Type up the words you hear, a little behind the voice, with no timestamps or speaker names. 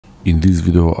In this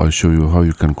video I'll show you how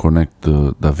you can connect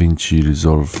the DaVinci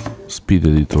Resolve Speed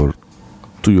Editor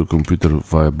to your computer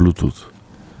via Bluetooth,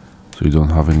 so you don't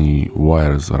have any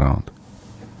wires around.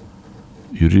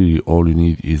 All you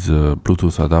need is a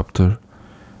Bluetooth adapter,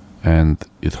 and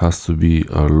it has to be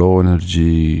a low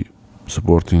energy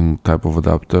supporting type of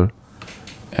adapter,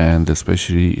 and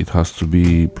especially it has to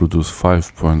be Bluetooth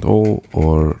 5.0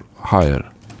 or higher.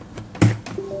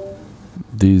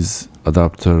 This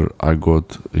adapter I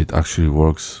got, it actually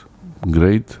works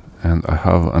great, and I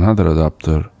have another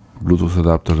adapter, Bluetooth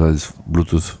adapter, that is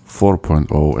Bluetooth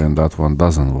 4.0, and that one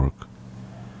doesn't work.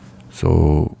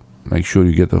 So make sure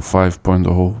you get a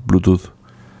 5.0 Bluetooth,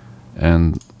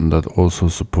 and that also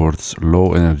supports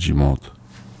low energy mode.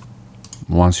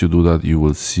 Once you do that, you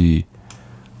will see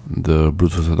the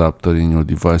Bluetooth adapter in your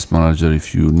device manager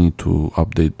if you need to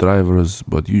update drivers,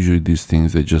 but usually these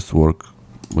things, they just work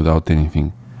without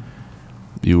anything.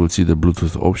 You will see the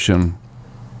Bluetooth option.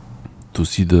 To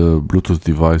see the Bluetooth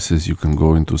devices, you can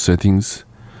go into settings,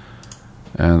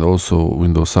 and also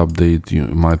Windows Update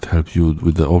might help you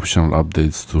with the optional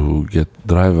updates to get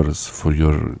drivers for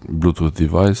your Bluetooth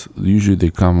device. Usually they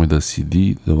come with a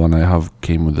CD. The one I have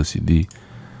came with a CD,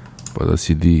 but a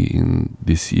CD in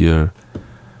this year,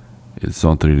 it's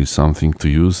not really something to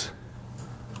use.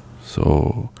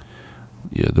 So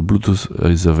yeah, the Bluetooth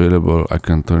is available. I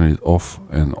can turn it off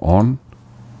and on.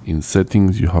 In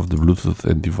settings you have the Bluetooth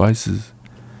and devices,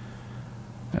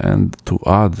 and to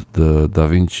add the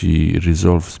DaVinci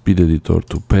Resolve Speed Editor,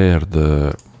 to pair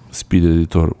the Speed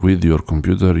Editor with your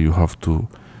computer, you have to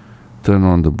turn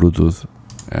on the Bluetooth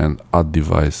and add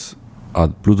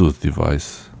Bluetooth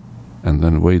device, and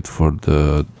then wait for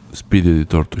the Speed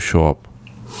Editor to show up.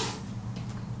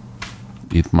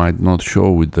 It might not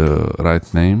show with the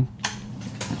right name,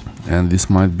 and this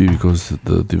might be because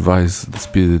the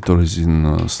Speed Editor is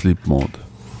in sleep mode.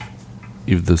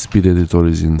 If the Speed Editor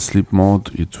is in sleep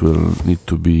mode, it will need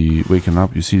to be waken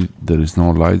up. You see there is no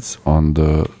lights on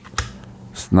the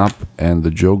snap and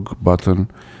the jog button.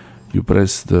 You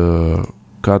press the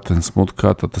cut and smooth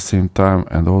cut at the same time,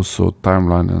 and also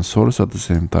timeline and source at the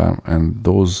same time, and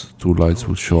those two lights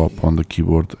will show up on the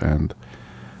keyboard, and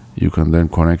you can then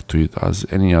connect to it as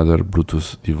any other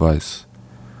Bluetooth device.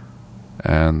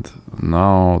 And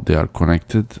now they are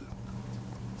connected.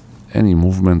 Any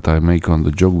movement I make on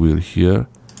the jog wheel here,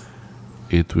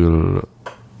 it will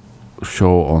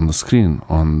show on the screen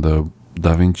on the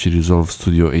DaVinci Resolve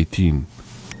Studio 18.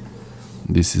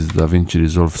 This is DaVinci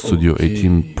Resolve Studio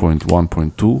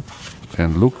 18.1.2,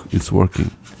 and look, it's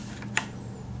working.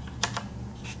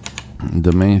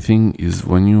 The main thing is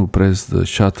when you press the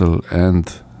shuttle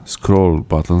and scroll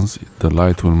buttons, the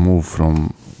light will move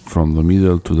from the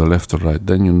middle to the left or right.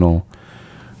 Then you know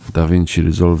DaVinci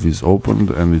Resolve is opened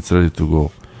and it's ready to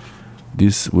go.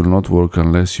 This will not work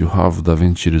unless you have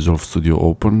DaVinci Resolve Studio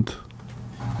opened,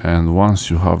 and once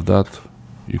you have that,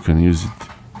 you can use it.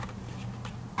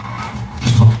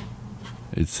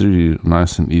 It's really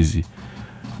nice and easy.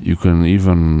 You can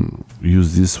even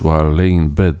use this while laying in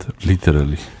bed,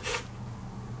 literally.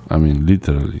 I mean,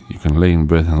 literally, you can lay in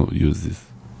bed and use this.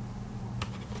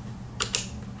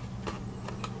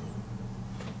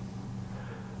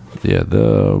 Yeah,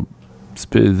 the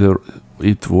Speed Editor,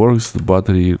 it works. The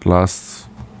battery lasts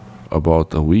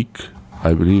about a week,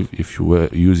 I believe, if you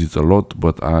use it a lot,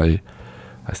 but I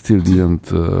still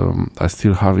didn't, I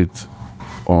still have it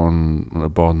on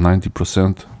about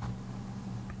 90%,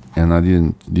 and I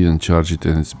didn't charge it,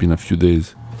 and it's been a few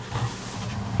days.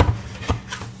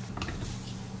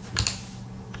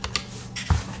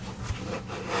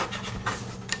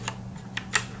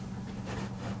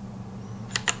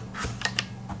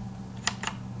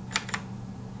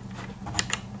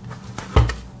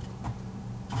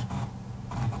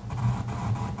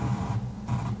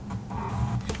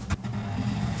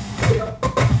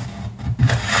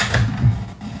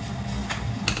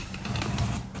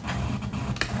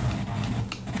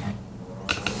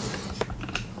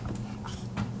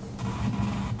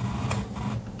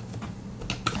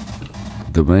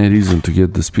 The main reason to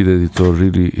get the Speed Editor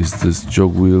really is this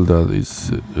jog wheel. That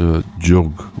is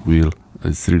jog wheel.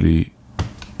 It's really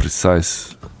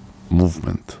precise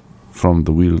movement from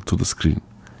the wheel to the screen.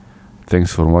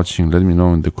 Thanks for watching. Let me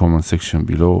know in the comment section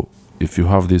below if you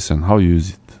have this and how you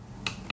use it.